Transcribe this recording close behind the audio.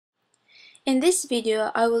In this video,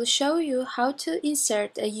 I will show you how to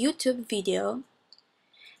insert a YouTube video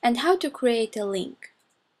and how to create a link.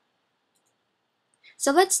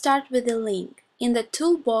 So let's start with the link. In the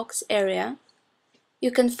toolbox area, you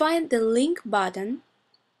can find the link button,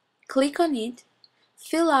 click on it,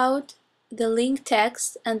 fill out the link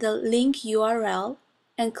text and the link URL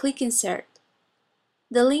and click insert.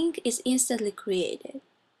 The link is instantly created.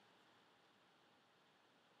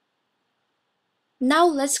 Now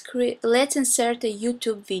let's insert a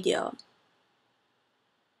YouTube video.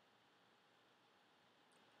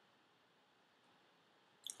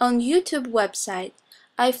 On YouTube website,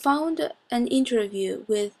 I found an interview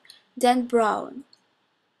with Dan Brown.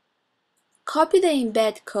 Copy the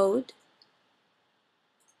embed code.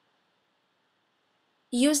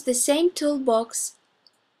 Use the same toolbox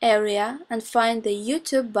area and find the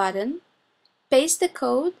YouTube button. Paste the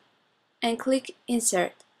code and click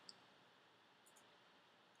insert.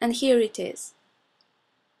 And here it is.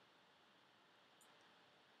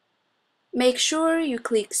 Make sure you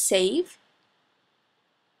click save.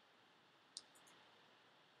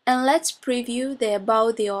 And let's preview the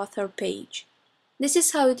About the Author page. This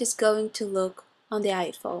is how it is going to look on the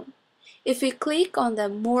iPhone. If we click on the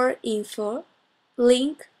More Info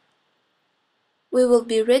link, we will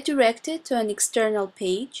be redirected to an external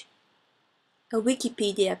page, a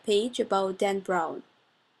Wikipedia page about Dan Brown.